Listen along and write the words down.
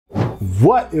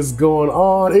What is going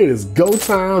on? It is go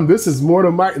time. This is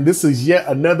Mortar Mike, and this is yet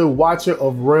another Watcher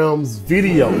of Realms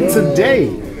video. Today,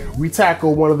 we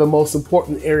tackle one of the most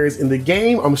important areas in the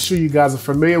game. I'm sure you guys are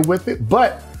familiar with it,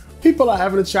 but people are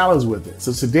having a challenge with it.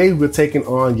 So today, we're taking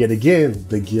on, yet again,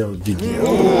 the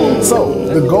GvG. So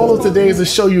the goal of today is to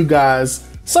show you guys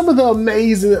some of the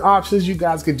amazing options you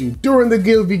guys can do during the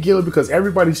GvG because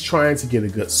everybody's trying to get a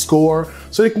good score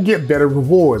so they can get better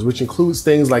rewards, which includes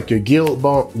things like your guild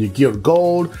bump, your guild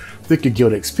gold, your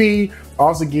guild XP.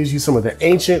 Also gives you some of the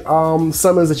ancient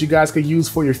summons that you guys could use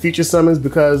for your future summons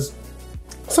because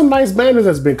some nice banners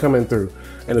has been coming through.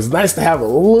 And it's nice to have a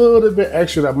little bit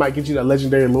extra that might get you that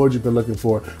legendary lord you've been looking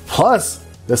for. Plus,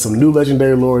 there's some new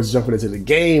legendary lords jumping into the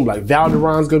game, like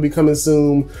Valderon's gonna be coming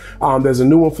soon. There's a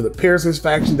new one for the Piercers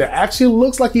faction that actually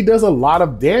looks like he does a lot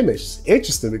of damage. It's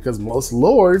interesting because most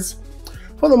lords,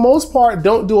 for the most part,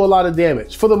 don't do a lot of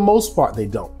damage. For the most part, they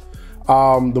don't.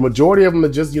 The majority of them are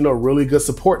just, really good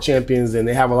support champions, and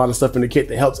they have a lot of stuff in the kit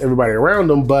that helps everybody around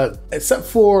them. But except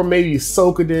for maybe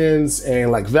Sokadins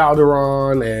and like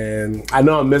Valderon, and I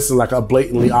know I'm missing like a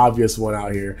blatantly obvious one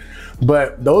out here,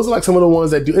 but those are like some of the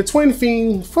ones that do. And Twin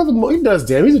Fiend, for the most, he does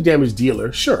damage. He's a damage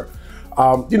dealer, sure.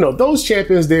 Those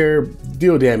champions there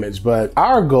deal damage, but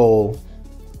our goal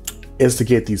is to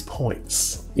get these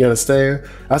points. You understand?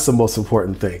 That's the most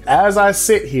important thing. As I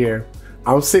sit here,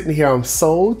 I'm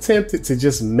so tempted to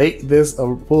just make this a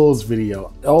Bulls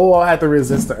video. Oh, I have to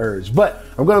resist the urge, but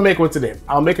I'm gonna make one today.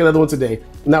 I'll make another one today.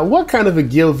 Now, what kind of a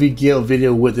GvG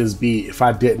video would this be if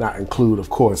I did not include, of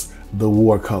course, the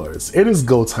war colors? It is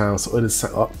go time, so it is,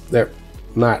 they're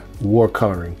not war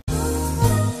coloring.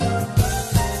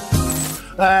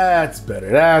 That's better,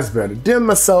 that's better. Dim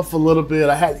myself a little bit.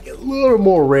 I had to get a little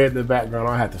more red in the background.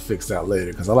 I'll have to fix that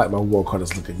later because I like my war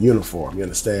colors looking uniform, you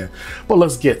understand? But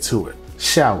let's get to it,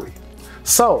 shall we?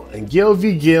 So in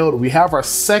GvG, we have our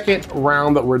second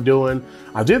round that we're doing.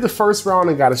 I did the first round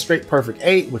and got a straight perfect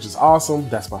 8, which is awesome.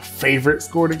 That's my favorite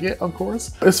score to get, of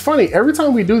course. It's funny, every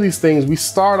time we do these things, we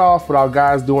start off with our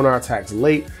guys doing our attacks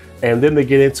late, and then they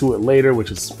get into it later,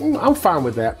 which is, I'm fine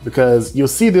with that because you'll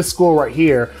see this score right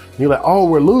here, and you're like, oh,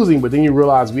 we're losing, but then you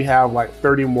realize we have like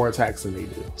 30 more attacks than they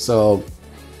do. So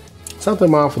something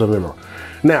mindful to remember.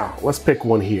 Now, let's pick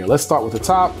one here. Let's start with the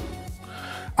top.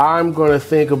 I'm gonna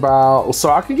think about, so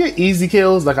I can get easy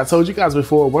kills. Like I told you guys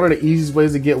before, one of the easiest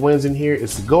ways to get wins in here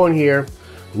is to go in here,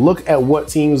 look at what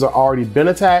teams are already been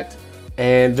attacked,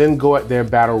 and then go at their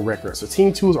battle record. So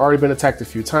team 2 has already been attacked a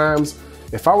few times.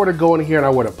 If I were to go in here and I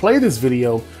were to play this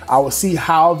video, I would see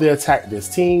how they attack this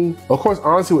team. Of course,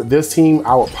 honestly, with this team,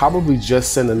 I would probably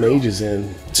just send the mages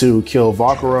in to kill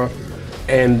Valkyra,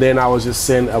 and then I would just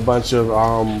send a bunch of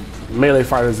melee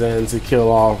fighters in to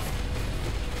kill off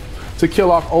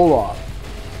Olaf.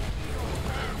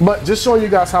 But just showing you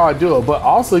guys how I do it. But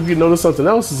also, if you notice something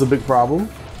else is a big problem,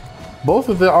 both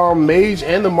of the mage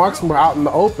and the marksman are out in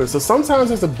the open. So sometimes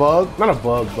there's a bug, not a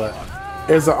bug, but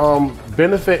there's a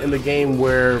benefit in the game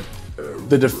where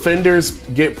the defenders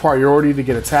get priority to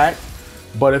get attacked.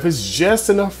 But if it's just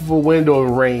enough of a window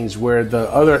of range where the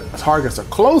other targets are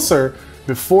closer,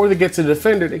 before they get to the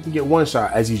defender, they can get one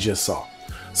shot, as you just saw.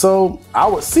 So I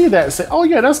would see that and say, oh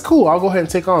yeah, that's cool. I'll go ahead and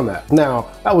take on that. Now,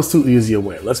 that was too easy a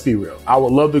win. Let's be real. I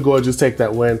would love to go and just take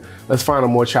that win. Let's find a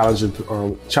more challenging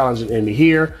enemy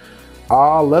here.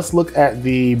 Let's look at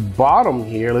the bottom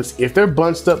here. If they're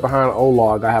bunched up behind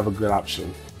Olog, I have a good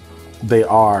option. They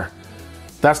are.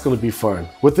 That's going to be fun.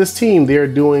 With this team, they're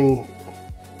doing,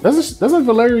 doesn't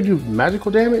Valeria do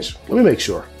magical damage? Let me make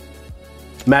sure.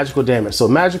 Magical damage. So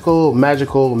magical,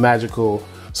 magical, magical.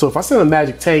 So if I send a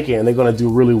magic tank in, they're going to do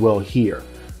really well here.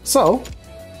 So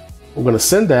I'm going to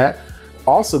send that.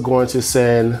 Also going to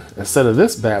send, instead of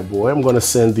this bad boy, I'm going to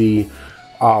send the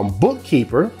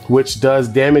bookkeeper, which does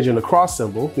damage in the cross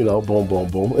symbol. Boom, boom,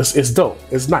 boom. It's dope.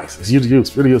 It's nice.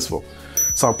 It's really useful.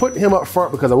 So I'm putting him up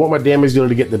front because I want my damage dealer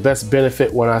to get the best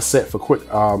benefit when I set for quick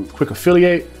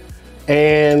affiliate.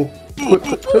 And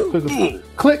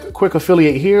click quick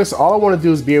affiliate here. So all I want to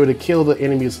do is be able to kill the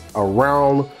enemies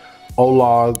around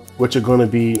Olog, which are going to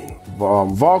be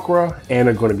Valkyra, and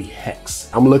are going to be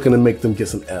Hex. I'm looking to make them get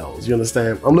some L's. You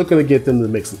understand? I'm looking to get them to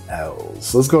make some L's.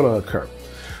 So it's going to occur.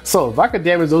 So if I could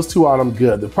damage those two out, I'm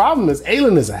good. The problem is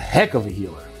Aelin is a heck of a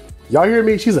healer. Y'all hear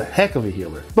me? She's a heck of a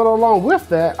healer. But along with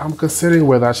that, I'm considering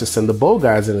whether I should send the bow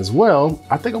guys in as well.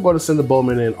 I think I'm going to send the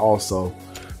bowman in also,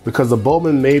 because the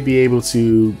bowman may be able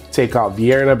to take out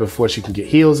Vierna before she can get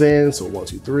heals in. So 1,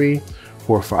 2, 3,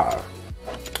 4, 5.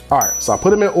 All right, so I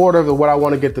put them in order of what I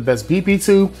want to get the best BP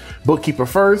to. Bookkeeper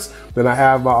first, then I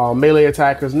have my melee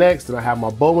attackers next, then I have my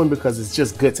bowman because it's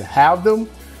just good to have them.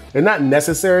 They're not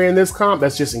necessary in this comp.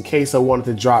 That's just in case I wanted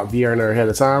to drop Vierner ahead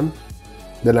of time.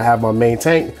 Then I have my main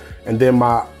tank and then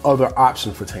my other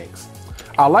option for tanks.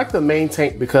 I like the main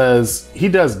tank because he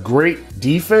does great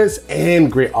defense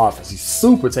and great offense. He's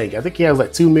super tanky. I think he has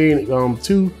like 2 million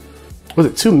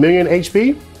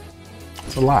HP?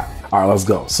 It's a lot. All right, let's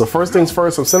go. So first things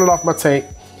first, I'm sending off my tank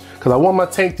because I want my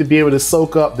tank to be able to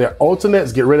soak up their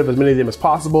ultimates, get rid of as many of them as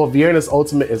possible. Vierna's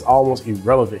ultimate is almost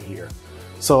irrelevant here.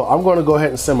 So I'm going to go ahead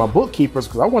and send my bookkeepers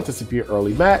because I want this to be an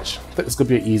early match. I think it's going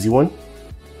to be an easy one.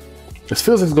 This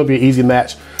feels like it's going to be an easy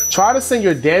match. Try to send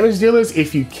your damage dealers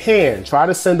if you can. Try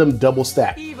to send them double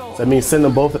stack. So that means send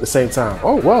them both at the same time.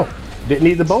 Oh, well, didn't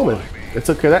need the bowman. They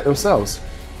took care of that themselves.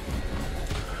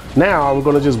 Now I'm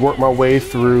going to just work my way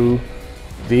through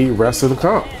the rest of the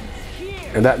comp.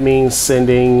 And that means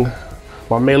sending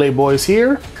my melee boys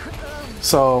here.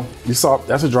 So you saw,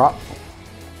 that's a drop.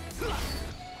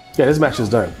 Yeah, this match is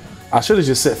done. I should have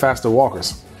just sent faster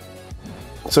walkers.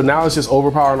 So now it's just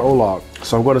overpowering Olog.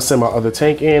 So I'm going to send my other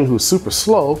tank in who's super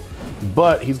slow,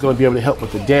 but he's going to be able to help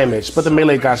with the damage. But the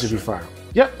melee guy should be fine.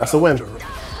 Yep, that's a win.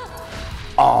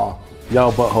 Oh,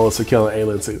 y'all buttholes for killing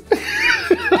Aelin too.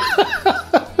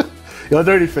 Y'all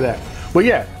dirty for that. But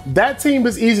yeah, that team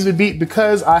is easy to beat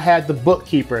because I had the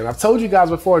bookkeeper. And I've told you guys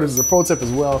before, this is a pro tip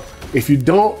as well. If you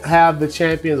don't have the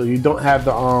champions or you don't have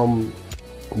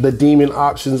the demon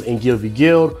options in GvG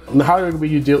Guild, how are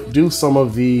you do some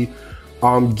of the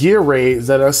gear raids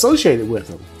that are associated with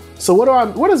them? So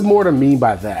what does Mortar mean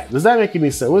by that? Does that make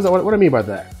any sense? What do I mean by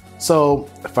that? So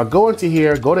if I go into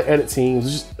here, go to edit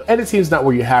teams, edit teams is not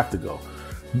where you have to go.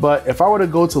 But if I were to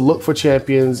go to look for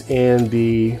champions in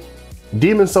the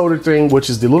demon soldier thing, which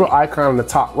is the little icon on the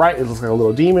top right, it looks like a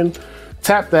little demon.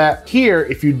 Tap that. Here,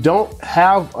 if you don't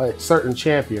have a certain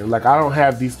champion, like I don't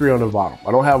have these 3 on the bottom.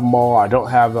 I don't have Maul, I don't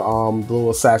have the little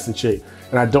assassin chick,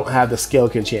 and I don't have the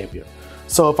skeleton champion.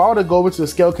 So if I were to go over to the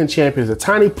skeleton champion, it's a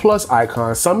tiny plus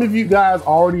icon. Some of you guys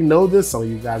already know this, some of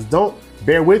you guys don't.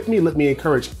 Bear with me, let me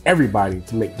encourage everybody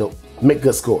to make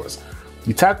good scores.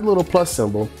 You tap the little plus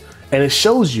symbol, and it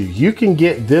shows you can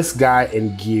get this guy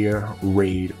in Gear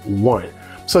Raid 1.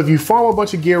 So if you farm a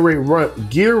bunch of Gear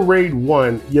Raid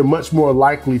 1, you're much more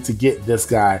likely to get this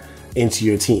guy into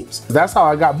your teams. That's how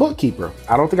I got Bookkeeper.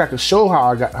 I don't think I can show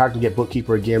how I can get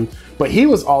Bookkeeper again, but he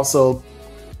was also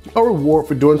a reward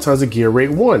for doing tons of Gear Raid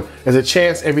 1. There's a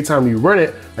chance every time you run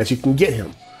it that you can get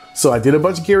him. So I did a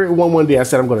bunch of Gear Raid 1 one day. I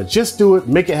said I'm gonna just do it,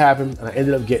 make it happen, and I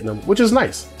ended up getting him, which is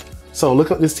nice. So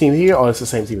look at this team here. Oh, it's the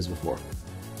same team as before.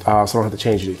 So I don't have to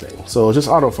change anything. So just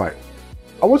auto fight.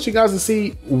 I want you guys to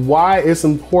see why it's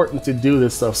important to do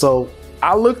this stuff. So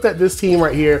I looked at this team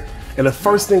right here, and the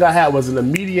first thing I had was an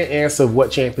immediate answer of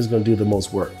what champion's gonna do the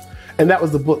most work. And that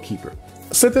was the bookkeeper.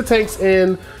 Set the tanks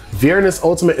in. Vierna's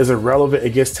ultimate is irrelevant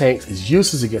against tanks. It's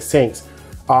useless against tanks.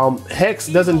 Hex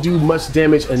doesn't do much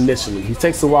damage initially. He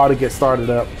takes a while to get started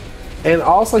up. And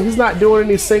also, he's not doing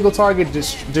any single target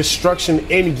destruction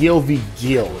in GvG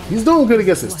Guild. He's doing good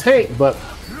against his tank, but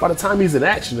by the time he's in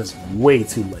action, it's way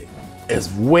too late.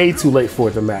 It's way too late for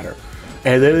it to matter.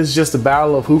 And then it's just a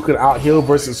battle of who can out heal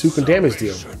versus who can damage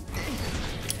deal.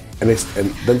 And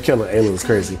them killing Aelin is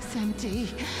crazy.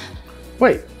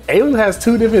 Wait, Aelin has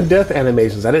 2 different death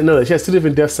animations. I didn't know that. She has 2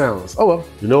 different death sounds. Oh well,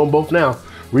 you know them both now.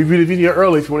 Review the video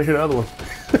early if you want to hear the other one.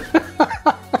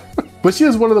 But she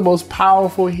is one of the most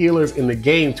powerful healers in the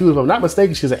game too. If I'm not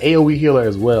mistaken, she's an AoE healer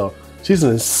as well. She's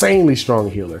an insanely strong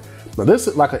healer. Now this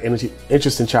is like an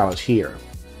interesting challenge here.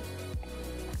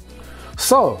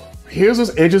 So here's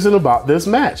what's interesting about this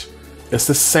match. It's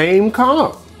the same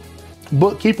comp.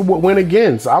 Bookkeeper would win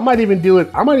again. So I might even do it.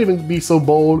 I might even be so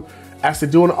bold as to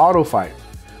do an auto fight.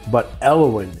 But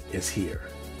Elowen is here.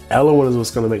 Elowen is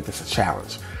what's going to make this a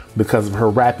challenge because of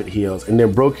her rapid heals. And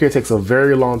then Brokir takes a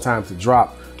very long time to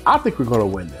drop. I think we're going to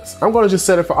win this. I'm going to just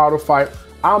set it for auto fight.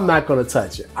 I'm not going to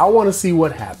touch it. I want to see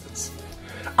what happens.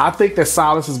 I think that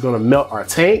Silas is going to melt our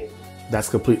tank. That's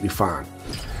completely fine.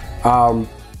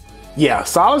 Yeah,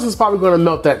 Silas is probably going to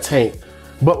melt that tank.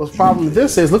 But what's problem with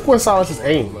this is, look where Silas is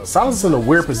aiming. Silas is in a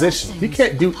weird position. He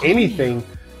can't do anything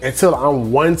until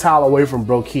I'm 1 tile away from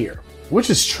Brokir, which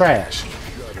is trash.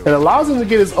 It allows him to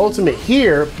get his ultimate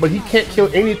here, but he can't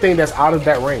kill anything that's out of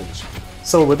that range.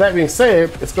 So with that being said,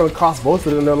 it's going to cost both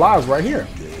of them their lives right here.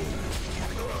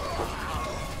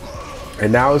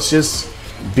 And now it's just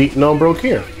beating on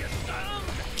Brokir.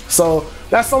 So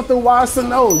that's something wise to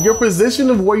know. Your position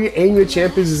of where you aim your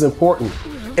champions is important.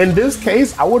 In this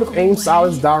case, I would have aimed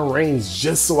Silas down range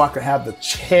just so I could have the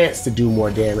chance to do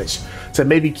more damage, to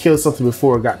maybe kill something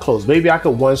before it got close. Maybe I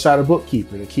could one-shot a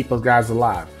bookkeeper to keep those guys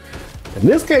alive. In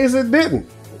this case, it didn't.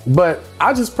 But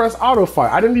I just pressed auto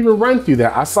fight. I didn't even run through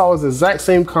that. I saw it was the exact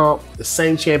same comp, the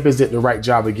same champions did the right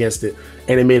job against it,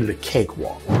 and it made it a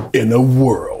cakewalk. In a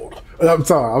world. I'm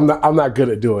sorry, I'm not good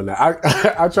at doing that.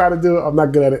 I try to do it, I'm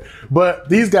not good at it. But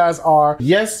these guys are,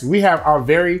 yes, we have our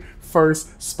very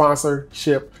first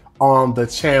sponsorship on the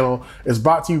channel. It's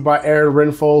brought to you by Aaron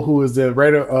Renfo, who is the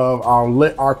writer of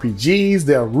Lit RPGs.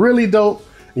 They're really dope.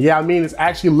 Yeah, I mean, it's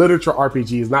actually literature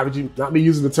RPGs, not me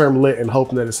using the term lit and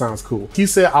hoping that it sounds cool. He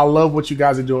said, I love what you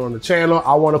guys are doing on the channel.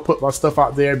 I want to put my stuff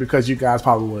out there because you guys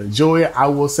probably will enjoy it. I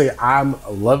will say I'm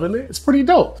loving it. It's pretty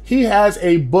dope. He has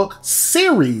a book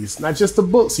series, not just a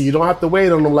book, so you don't have to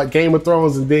wait on them like Game of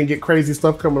Thrones and then get crazy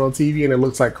stuff coming on TV and it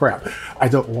looks like crap. I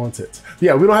don't want it.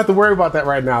 Yeah, we don't have to worry about that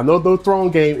right now. No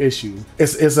throne game issues.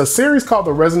 It's a series called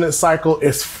The Resonant Cycle.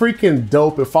 It's freaking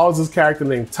dope. It follows this character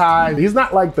named Tide. He's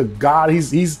not like the god.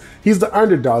 He's the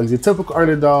underdog. He's a typical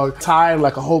underdog. Tide,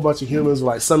 like a whole bunch of humans,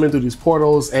 like summoned through these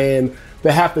portals, and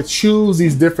they have to choose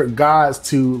these different gods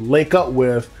to link up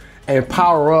with and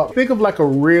power up. Think of like a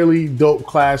really dope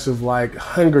clash of like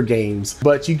Hunger Games,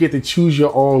 but you get to choose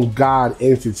your own god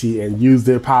entity and use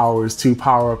their powers to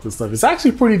power up and stuff. It's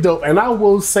actually pretty dope. And I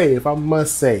will say, if I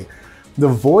must say, the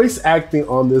voice acting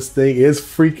on this thing is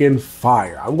freaking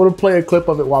fire. I'm gonna play a clip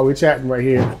of it while we're chatting right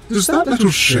here. Does that little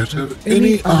shit have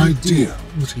any idea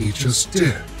what he just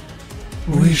did?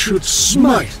 We should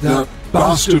smite that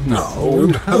bastard now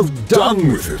and have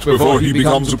done with it before he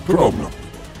becomes a problem.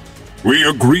 We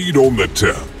agreed on the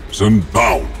terms and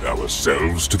bound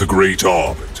ourselves to the Great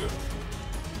Arbiter.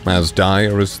 As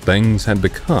dire as things had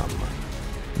become,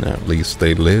 at least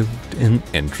they lived in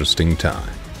interesting times.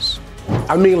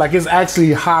 I mean, like, it's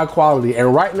actually high quality,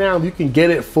 and right now you can get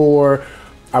it for,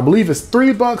 I believe it's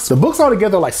 $3. The books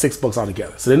altogether are like $6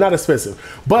 altogether, so they're not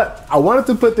expensive. But I wanted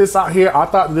to put this out here. I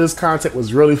thought this content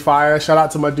was really fire. Shout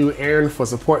out to my dude Aaron for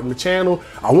supporting the channel.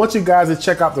 I want you guys to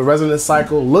check out The Resonant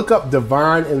Cycle. Look up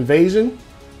Divine Invasion.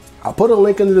 I'll put a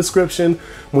link in the description.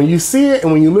 When you see it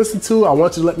and when you listen to it, I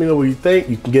want you to let me know what you think.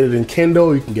 You can get it in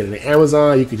Kindle, you can get it in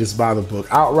Amazon, you can just buy the book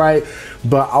outright.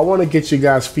 But I want to get you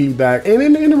guys feedback. And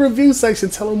in the review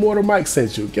section, tell them Mortar Mike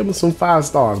sent you. Give them some 5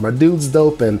 stars. My dude's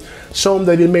dope, and show them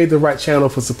that he made the right channel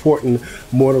for supporting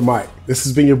Mortar Mike. This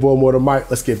has been your boy Mortar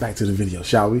Mike. Let's get back to the video,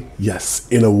 shall we? Yes,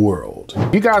 in a world.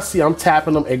 You guys see I'm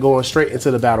tapping them and going straight into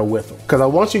the battle with them, because I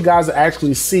want you guys to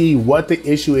actually see what the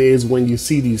issue is when you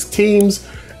see these teams.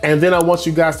 And then I want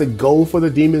you guys to go for the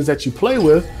demons that you play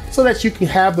with so that you can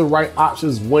have the right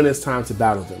options when it's time to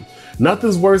battle them.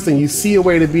 Nothing's worse than you see a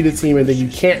way to beat a team and then you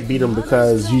can't beat them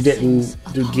because you didn't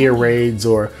do gear raids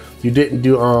or you didn't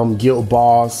do guild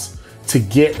boss to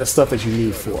get the stuff that you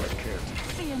need for it.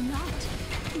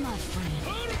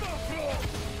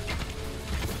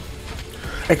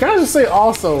 And can I just say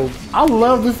also, I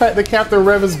love the fact that Captain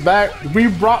Rev is back. We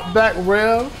brought back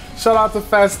Rev. Shout out to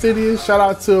Fastidious, shout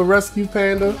out to Rescue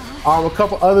Panda, a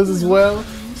couple others as well.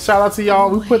 Shout out to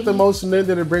y'all. We put the motion in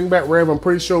there to bring back Rev. I'm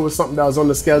pretty sure it was something that was on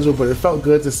the schedule, but it felt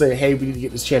good to say, hey, we need to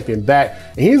get this champion back.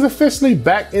 And he's officially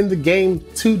back in the game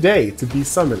today to be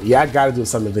summoned. Yeah, I gotta do a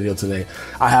summon video today.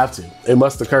 I have to. It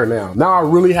must occur now. Now I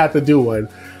really have to do one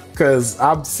because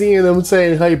I'm seeing them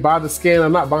saying, hey, buy the skin.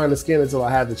 I'm not buying the skin until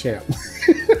I have the champ.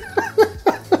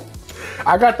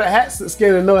 I got the hat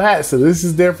skin and no hat, so this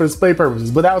is there for display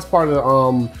purposes. But that was part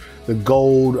of the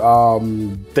gold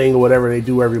thing or whatever they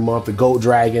do every month, the gold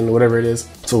dragon, whatever it is.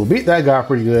 So we beat that guy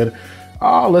pretty good.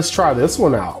 Let's try this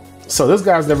one out. So this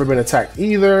guy's never been attacked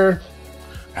either.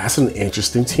 That's an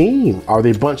interesting team. Are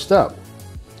they bunched up?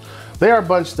 They are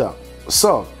bunched up.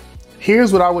 So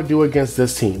here's what I would do against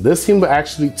this team. This team would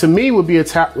actually, to me, would be a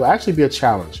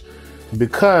challenge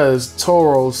because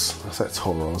Tauros. What's that?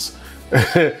 Tauros.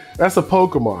 That's a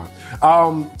Pokemon.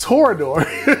 Torador.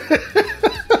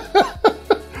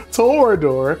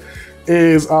 Torador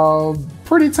is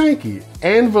pretty tanky,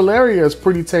 and Valeria is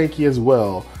pretty tanky as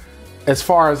well, as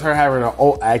far as her having an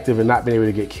ult active and not being able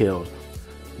to get killed.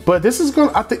 But this is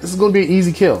I think this is gonna be an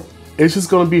easy kill. It's just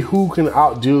gonna be who can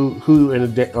outdo who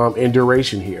in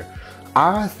duration here.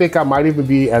 I think I might even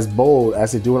be as bold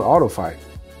as to do an auto fight,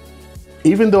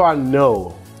 even though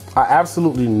I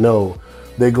absolutely know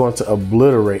they're going to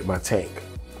obliterate my tank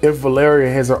if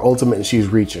Valeria has her ultimate and she's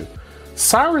reaching.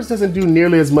 Cyrus doesn't do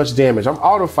nearly as much damage. I'm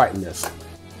auto-fighting this.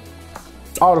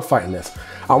 Auto-fighting this.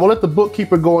 I'm gonna let the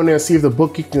bookkeeper go in there and see if the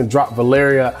bookkeeper can drop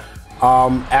Valeria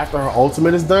after her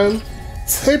ultimate is done.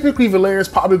 Typically, Valeria's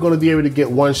probably gonna be able to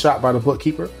get one shot by the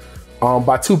bookkeeper,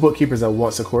 by 2 bookkeepers at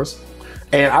once, of course.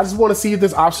 And I just wanna see if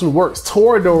this option works.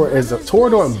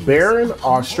 Torador and Baron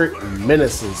are straight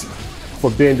menaces for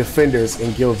being defenders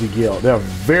in Guild v Guild. They're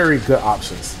very good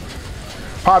options.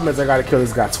 Problem is I gotta kill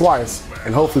this guy twice.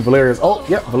 And hopefully Valeria's ult,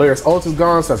 yep, Valeria's ult is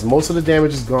gone, so that's most of the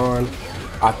damage is gone.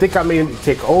 I think I may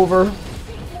take over.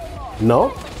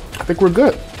 No, I think we're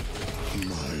good.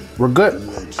 We're good.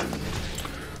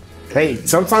 Hey,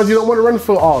 sometimes you don't want to run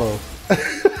full auto.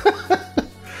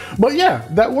 But yeah,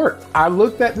 that worked. I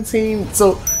looked at the team.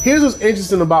 So here's what's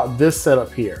interesting about this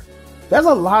setup here. There's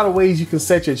a lot of ways you can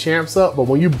set your champs up, but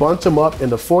when you bunch them up in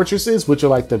the fortresses, which are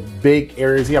like the big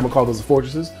areas here, I'm gonna call those the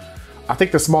fortresses. I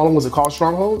think the smaller ones are called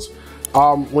strongholds.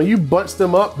 When you bunch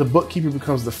them up, the bookkeeper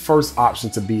becomes the first option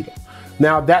to beat them.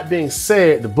 Now, that being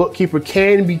said, the bookkeeper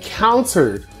can be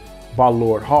countered by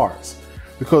Lord Harz,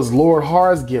 because Lord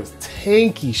Harz gives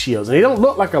tanky shields, and they don't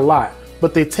look like a lot,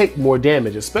 but they take more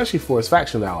damage, especially for his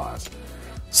faction allies.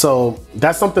 So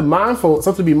that's something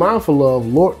to be mindful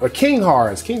of. King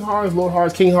Harz, Lord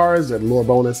Harz, King Harz, and Lord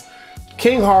bonus.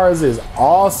 King Harz is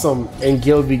awesome in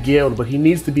Guild v Guild, but he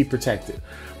needs to be protected.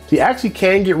 He actually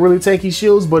can get really tanky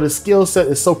shields, but his skill set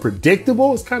is so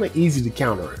predictable, it's kind of easy to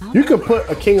counter it. You can put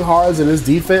a King Harz in his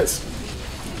defense,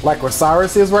 like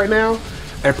Osiris is right now,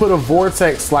 and put a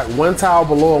Vortex like one tile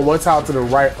below and one tile to the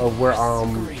right of where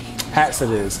Hatset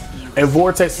is. And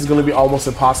Vortex is going to be almost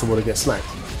impossible to get sniped,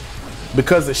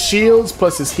 because the shields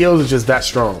plus his heals is just that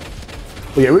strong.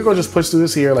 But yeah, we're going to just push through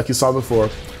this here like you saw before.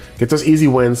 Get those easy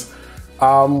wins.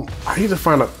 I need to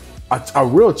find a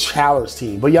real challenge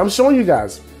team. But yeah, I'm showing you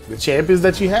guys. The champions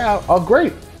that you have are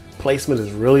great. Placement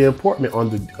is really important on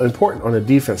the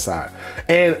defense side.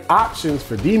 And options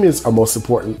for demons are most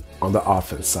important on the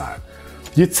offense side.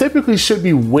 You typically should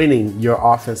be winning your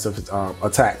offensive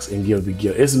attacks in Guild v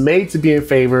Guild. It's made to be in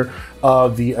favor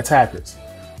of the attackers.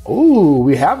 Ooh,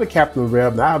 we have a Captain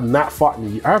Reb. Now I have not fought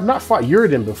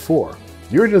Uridan before.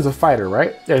 Uridan's a fighter,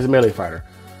 right? Yeah, he's a melee fighter.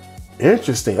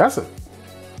 Interesting. That's a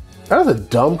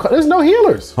dumb cut. There's no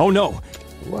healers. Oh no.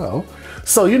 Well,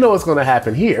 so you know what's going to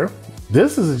happen here.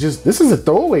 This is a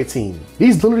throwaway team.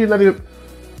 He's literally not even.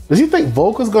 Does he think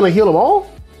Volka's going to heal them all?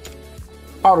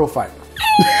 Auto fight.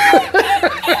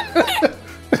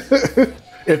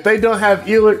 If they don't have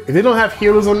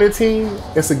healers on their team,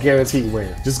 it's a guaranteed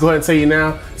win. Just go ahead and tell you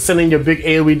now. Send in your big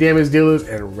AoE damage dealers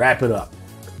and wrap it up.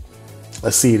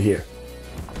 Let's see it here.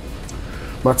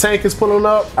 My tank is pulling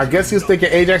up. I guess he was thinking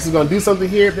Ajax is going to do something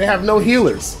here. They have no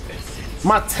healers.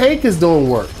 My tank is doing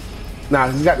work. Now,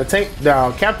 he's got the tank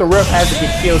down. Captain Rev has to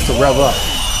get kills to rev up.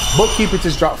 Bookkeeper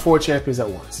just dropped 4 champions at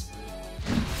once.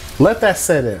 Let that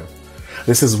set in.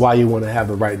 This is why you want to have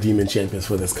the right demon champions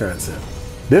for this concept.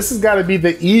 This has got to be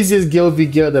the easiest Guild v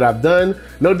Guild that I've done.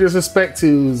 No disrespect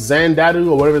to Xandadu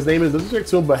or whatever his name is. No disrespect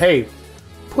to him, but hey,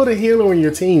 put a healer on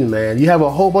your team, man. You have a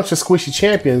whole bunch of squishy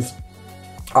champions.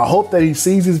 I hope that he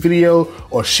sees this video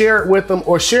or share it with them,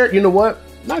 or share it. You know what?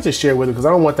 Not just share it with him, because I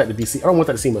don't want that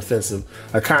to seem offensive.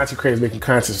 A content creator is making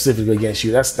content specifically against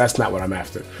you. That's not what I'm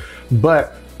after.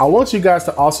 But I want you guys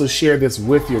to also share this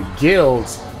with your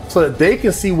guilds so that they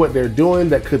can see what they're doing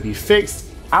that could be fixed.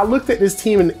 I looked at this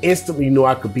team and instantly knew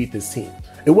I could beat this team.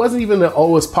 It wasn't even that,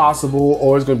 oh, it's possible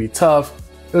or it's going to be tough.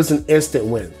 It was an instant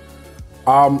win.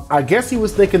 I guess he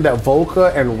was thinking that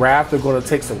Volka and Wrath are going to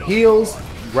take some heals.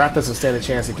 Wrath doesn't stand a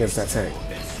chance against that tank.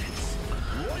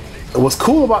 And what's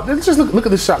cool about this, just look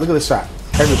at this shot. Look at this shot.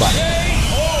 Everybody.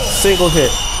 Single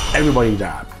hit. Everybody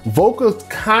died. Volka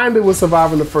kind of was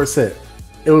surviving the first hit.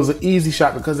 It was an easy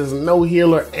shot because there's no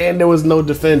healer and there was no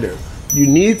defender. You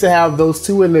need to have those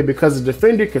two in there because the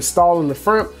defender can stall in the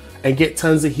front and get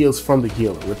tons of heals from the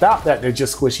healer. Without that, they're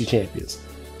just squishy champions.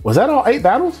 Was that all 8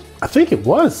 battles? I think it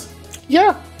was.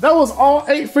 Yeah, that was all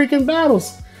 8 freaking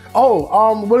battles.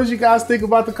 Oh, what did you guys think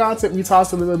about the content we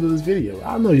tossed in the middle of this video?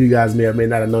 I know you guys may or may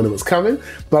not have known it was coming,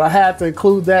 but I had to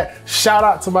include that. Shout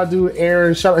out to my dude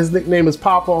Aaron. Shout out, his nickname is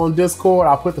Papa on Discord.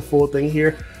 I'll put the full thing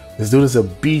here. This dude is a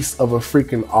beast of a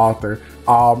freaking author.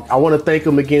 I want to thank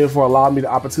him again for allowing me the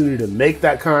opportunity to make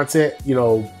that content, you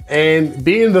know, and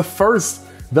being the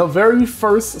very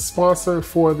first sponsor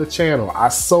for the channel. I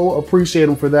so appreciate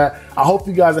him for that. I hope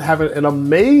you guys are having an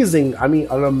amazing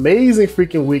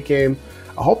freaking weekend.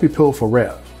 I hope you pull for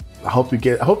Rev. I hope you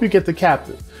get the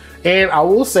captain. And I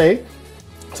will say,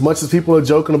 as much as people are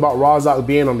joking about Razak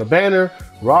being on the banner,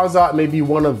 Razak may be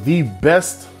one of the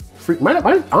best.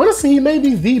 Honestly, he may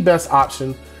be the best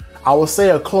option. I will say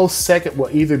a close second will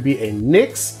either be a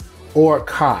Nyx or a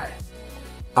Kai.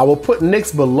 I will put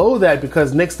Nyx below that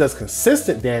because Nyx does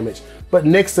consistent damage, but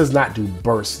Nyx does not do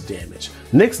burst damage.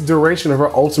 Nyx's duration of her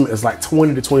ultimate is like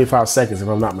 20 to 25 seconds, if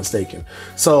I'm not mistaken.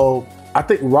 So I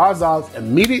think Razak's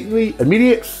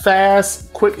immediate,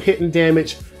 fast, quick hitting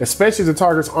damage, especially if the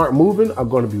targets aren't moving, are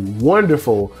going to be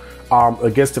wonderful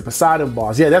against the Poseidon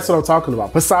boss. Yeah, that's what I'm talking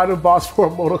about. Poseidon boss for a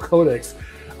Mortal Codex.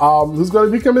 who's going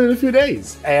to be coming in a few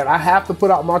days. And I have to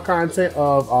put out my content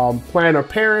of Plan or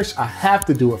Perish. I have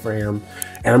to do it for him.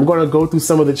 And I'm going to go through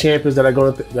some of the champions that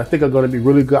I think are going to be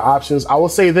really good options. I will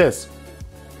say this.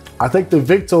 I think the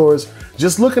Victors,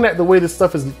 just looking at the way this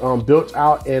stuff is built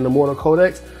out in the Mortar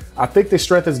Codex, I think the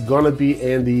strength is going to be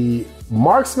in the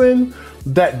marksmen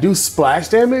that do splash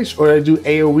damage or that do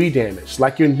AoE damage,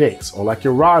 like your Nyx or like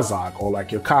your Razog or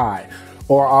like your Kai.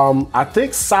 Or I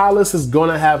think Silas is going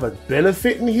to have a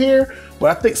benefit in here,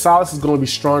 but I think Silas is going to be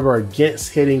stronger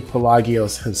against hitting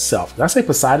Pelagios himself. Did I say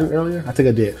Poseidon earlier? I think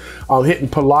I did. Hitting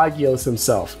Pelagios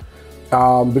himself.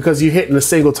 Because you're hitting a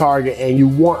single target and you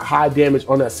want high damage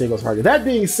on that single target. That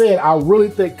being said, I really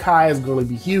think Kai is going to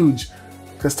be huge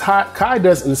because Kai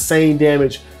does insane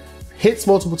damage, hits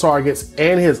multiple targets,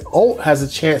 and his ult has a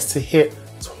chance to hit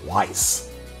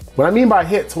twice. What I mean by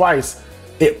hit twice,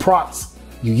 it procs,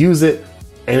 you use it,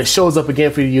 and it shows up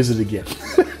again for you to use it again.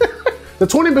 The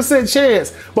 20%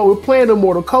 chance, but we're playing the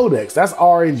Mortal Codex. That's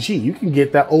RNG. You can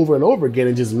get that over and over again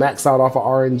and just max out off of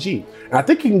RNG. And I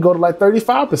think you can go to like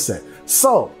 35%.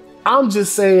 So I'm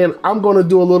just saying I'm going to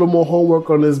do a little more homework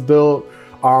on this build.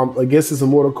 I guess it's a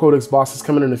Mortal Codex boss that's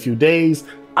coming in a few days.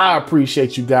 I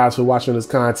appreciate you guys for watching this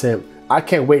content. I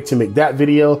can't wait to make that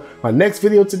video. My next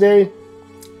video today,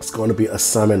 it's going to be a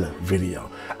summon video.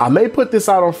 I may put this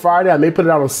out on Friday. I may put it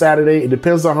out on Saturday. It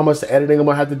depends on how much the editing I'm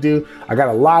going to have to do. I got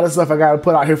a lot of stuff I got to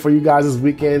put out here for you guys this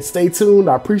weekend. Stay tuned.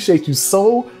 I appreciate you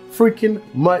so freaking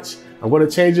much. I'm going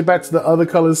to change it back to the other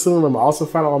colors soon. I'm also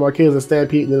find out all my kids are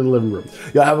stampeding in the living room.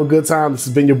 Y'all have a good time. This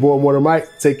has been your boy, Mortar Mike.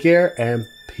 Take care and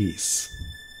peace.